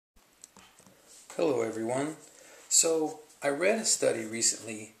Hello everyone. So I read a study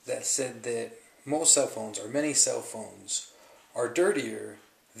recently that said that most cell phones, or many cell phones, are dirtier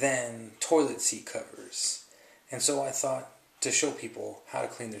than toilet seat covers. And so I thought to show people how to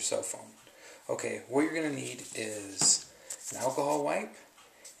clean their cell phone. Okay, what you're going to need is an alcohol wipe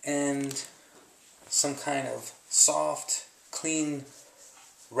and some kind of soft, clean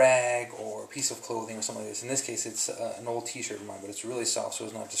rag or piece of clothing or something like this. In this case it's an old t-shirt of mine, but it's really soft so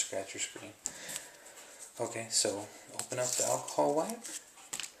it's not to scratch your screen. Okay, so open up the alcohol wipe.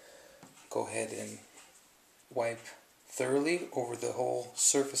 Go ahead and wipe thoroughly over the whole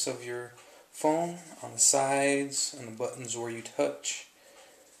surface of your phone, on the sides, on the buttons where you touch,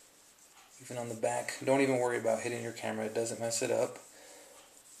 even on the back. Don't even worry about hitting your camera, it doesn't mess it up.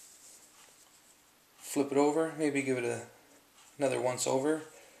 Flip it over, maybe give it another once over.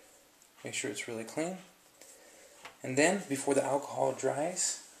 Make sure it's really clean. And then, before the alcohol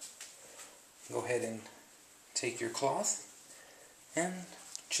dries, go ahead and take your cloth and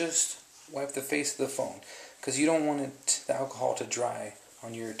just wipe the face of the phone, because you don't want the alcohol to dry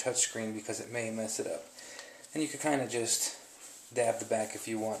on your touch screen because it may mess it up. And you can kind of just dab the back if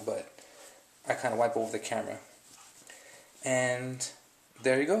you want, but I kind of wipe over the camera. And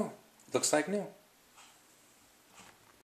there you go. Looks like new.